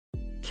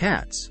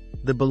Cats,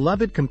 the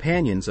beloved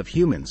companions of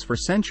humans for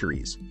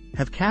centuries,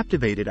 have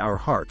captivated our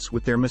hearts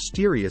with their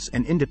mysterious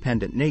and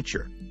independent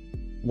nature.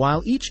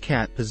 While each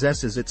cat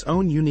possesses its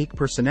own unique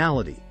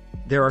personality,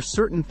 there are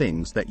certain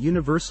things that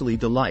universally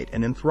delight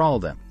and enthrall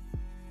them.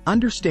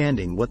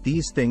 Understanding what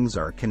these things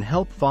are can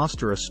help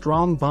foster a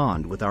strong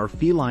bond with our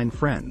feline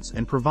friends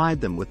and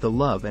provide them with the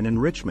love and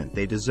enrichment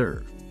they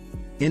deserve.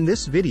 In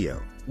this video,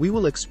 we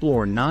will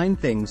explore 9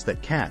 things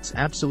that cats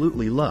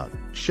absolutely love,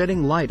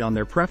 shedding light on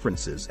their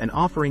preferences and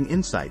offering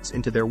insights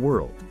into their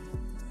world.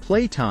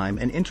 Playtime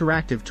and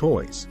interactive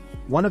toys.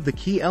 One of the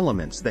key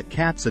elements that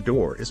cats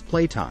adore is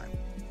playtime.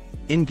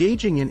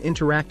 Engaging in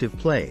interactive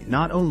play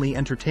not only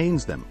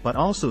entertains them but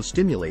also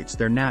stimulates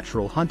their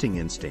natural hunting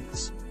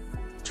instincts.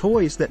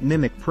 Toys that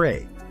mimic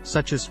prey,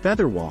 such as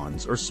feather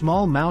wands or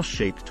small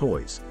mouse-shaped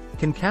toys,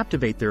 can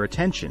captivate their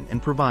attention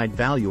and provide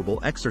valuable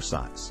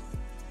exercise.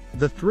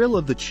 The thrill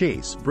of the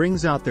chase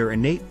brings out their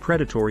innate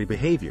predatory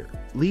behavior,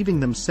 leaving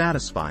them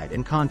satisfied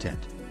and content.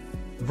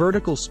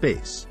 Vertical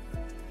space.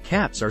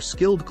 Cats are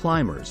skilled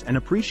climbers and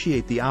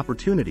appreciate the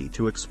opportunity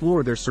to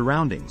explore their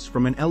surroundings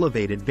from an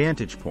elevated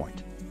vantage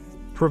point.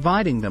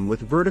 Providing them with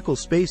vertical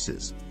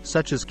spaces,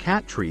 such as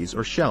cat trees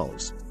or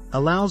shelves,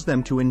 allows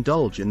them to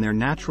indulge in their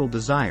natural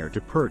desire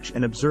to perch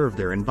and observe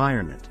their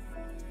environment.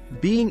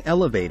 Being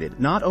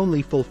elevated not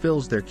only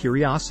fulfills their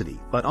curiosity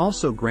but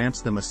also grants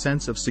them a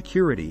sense of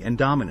security and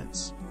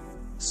dominance.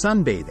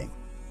 Sunbathing.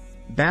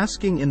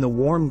 Basking in the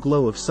warm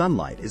glow of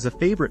sunlight is a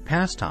favorite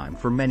pastime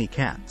for many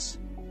cats.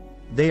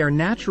 They are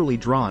naturally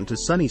drawn to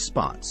sunny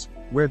spots,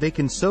 where they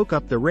can soak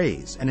up the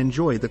rays and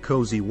enjoy the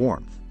cozy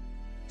warmth.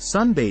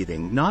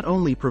 Sunbathing not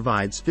only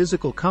provides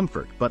physical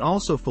comfort but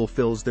also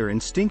fulfills their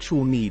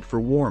instinctual need for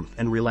warmth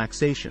and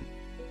relaxation.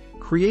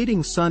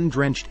 Creating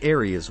sun-drenched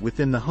areas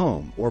within the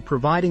home or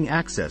providing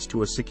access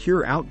to a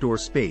secure outdoor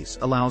space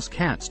allows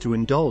cats to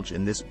indulge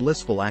in this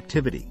blissful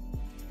activity.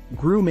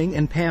 Grooming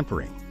and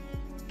pampering.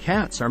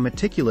 Cats are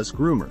meticulous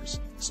groomers,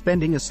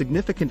 spending a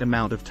significant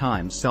amount of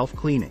time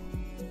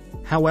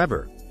self-cleaning.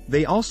 However,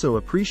 they also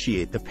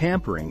appreciate the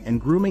pampering and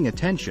grooming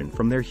attention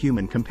from their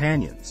human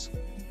companions.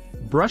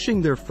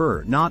 Brushing their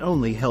fur not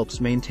only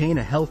helps maintain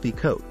a healthy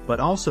coat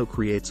but also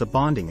creates a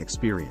bonding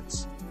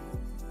experience.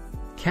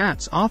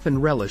 Cats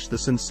often relish the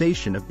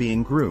sensation of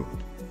being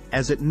groomed,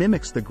 as it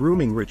mimics the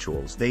grooming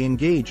rituals they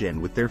engage in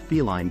with their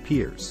feline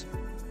peers.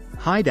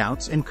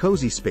 Hideouts and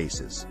cozy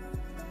spaces.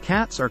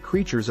 Cats are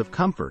creatures of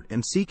comfort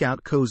and seek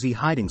out cozy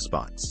hiding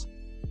spots.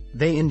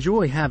 They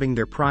enjoy having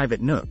their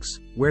private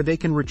nooks, where they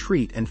can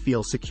retreat and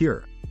feel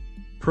secure.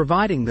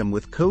 Providing them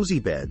with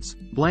cozy beds,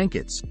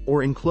 blankets,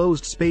 or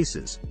enclosed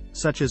spaces,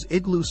 such as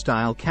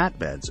igloo-style cat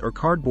beds or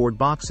cardboard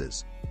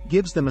boxes,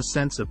 gives them a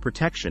sense of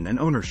protection and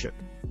ownership.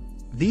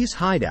 These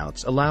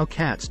hideouts allow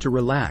cats to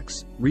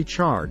relax,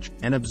 recharge,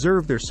 and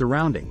observe their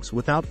surroundings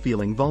without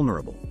feeling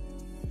vulnerable.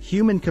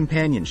 Human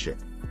companionship.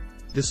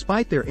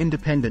 Despite their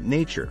independent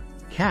nature,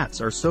 cats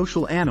are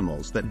social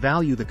animals that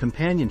value the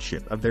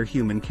companionship of their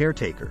human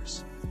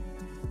caretakers.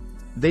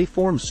 They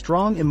form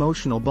strong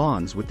emotional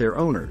bonds with their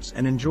owners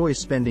and enjoy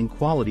spending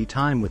quality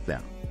time with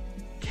them.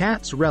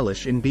 Cats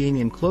relish in being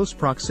in close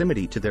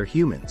proximity to their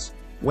humans,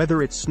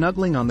 whether it's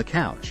snuggling on the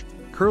couch,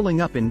 curling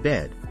up in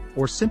bed,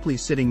 or simply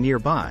sitting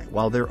nearby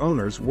while their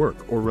owners work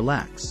or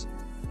relax.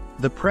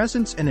 The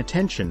presence and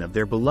attention of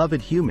their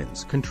beloved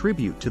humans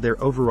contribute to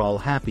their overall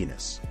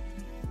happiness.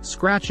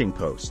 Scratching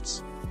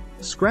posts.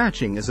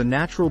 Scratching is a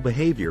natural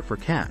behavior for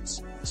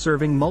cats,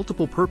 serving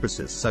multiple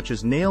purposes such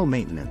as nail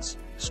maintenance,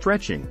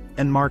 stretching,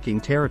 and marking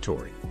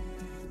territory.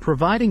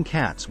 Providing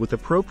cats with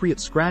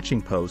appropriate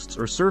scratching posts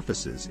or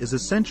surfaces is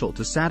essential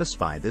to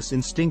satisfy this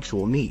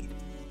instinctual need.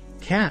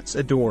 Cats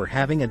adore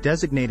having a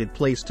designated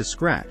place to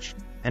scratch,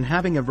 and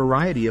having a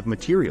variety of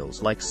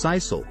materials like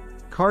sisal,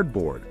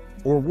 cardboard,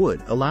 or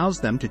wood allows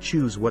them to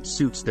choose what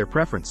suits their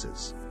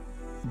preferences.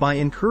 By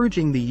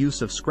encouraging the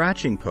use of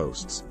scratching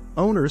posts,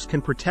 owners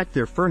can protect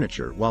their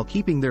furniture while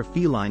keeping their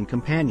feline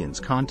companions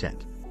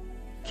content.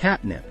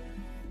 Catnip.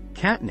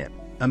 Catnip,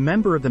 a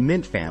member of the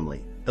mint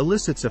family,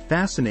 elicits a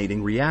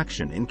fascinating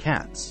reaction in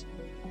cats.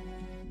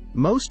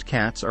 Most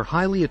cats are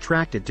highly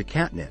attracted to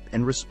catnip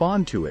and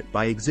respond to it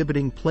by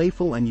exhibiting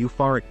playful and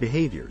euphoric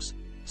behaviors,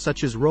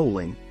 such as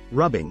rolling,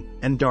 rubbing,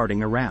 and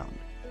darting around.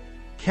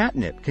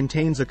 Catnip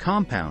contains a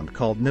compound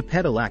called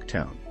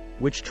nipetolactone,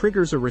 which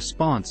triggers a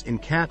response in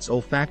cats'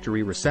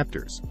 olfactory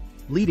receptors,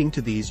 leading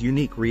to these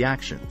unique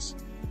reactions.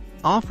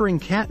 Offering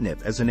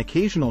catnip as an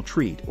occasional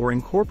treat or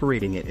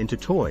incorporating it into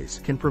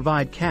toys can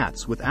provide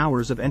cats with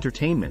hours of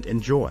entertainment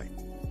and joy.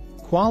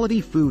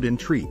 Quality food and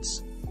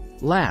treats.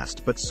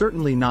 Last but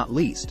certainly not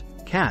least,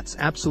 cats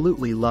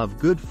absolutely love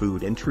good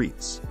food and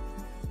treats.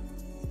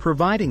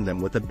 Providing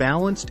them with a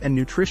balanced and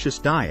nutritious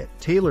diet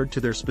tailored to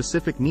their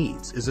specific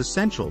needs is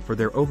essential for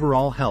their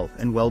overall health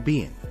and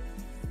well-being.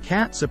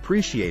 Cats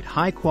appreciate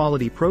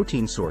high-quality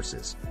protein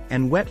sources,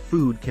 and wet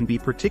food can be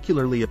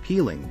particularly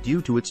appealing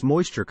due to its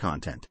moisture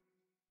content.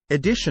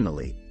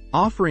 Additionally,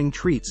 offering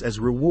treats as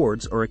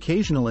rewards or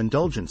occasional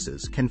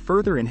indulgences can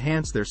further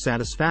enhance their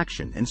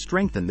satisfaction and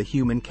strengthen the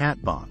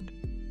human-cat bond.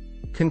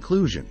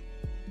 Conclusion.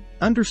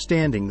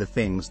 Understanding the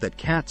things that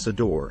cats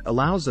adore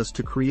allows us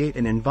to create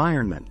an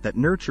environment that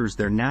nurtures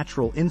their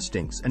natural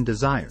instincts and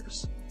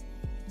desires.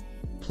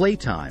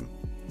 Playtime,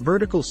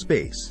 vertical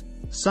space,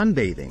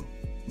 sunbathing,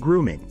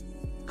 grooming,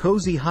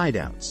 cozy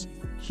hideouts,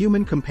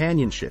 human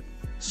companionship,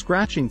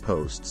 scratching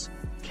posts,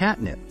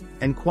 catnip,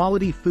 and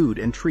quality food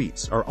and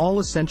treats are all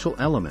essential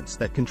elements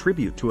that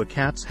contribute to a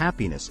cat's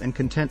happiness and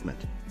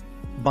contentment.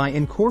 By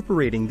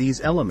incorporating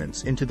these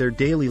elements into their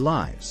daily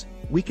lives,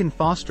 we can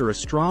foster a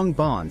strong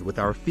bond with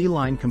our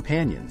feline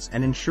companions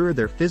and ensure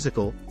their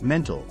physical,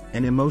 mental,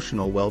 and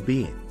emotional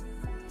well-being.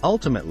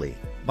 Ultimately,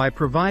 by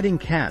providing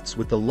cats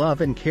with the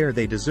love and care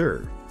they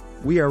deserve,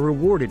 we are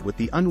rewarded with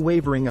the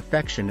unwavering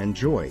affection and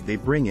joy they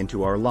bring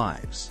into our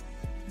lives.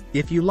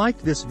 If you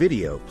liked this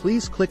video,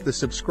 please click the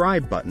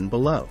subscribe button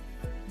below.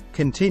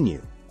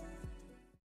 Continue.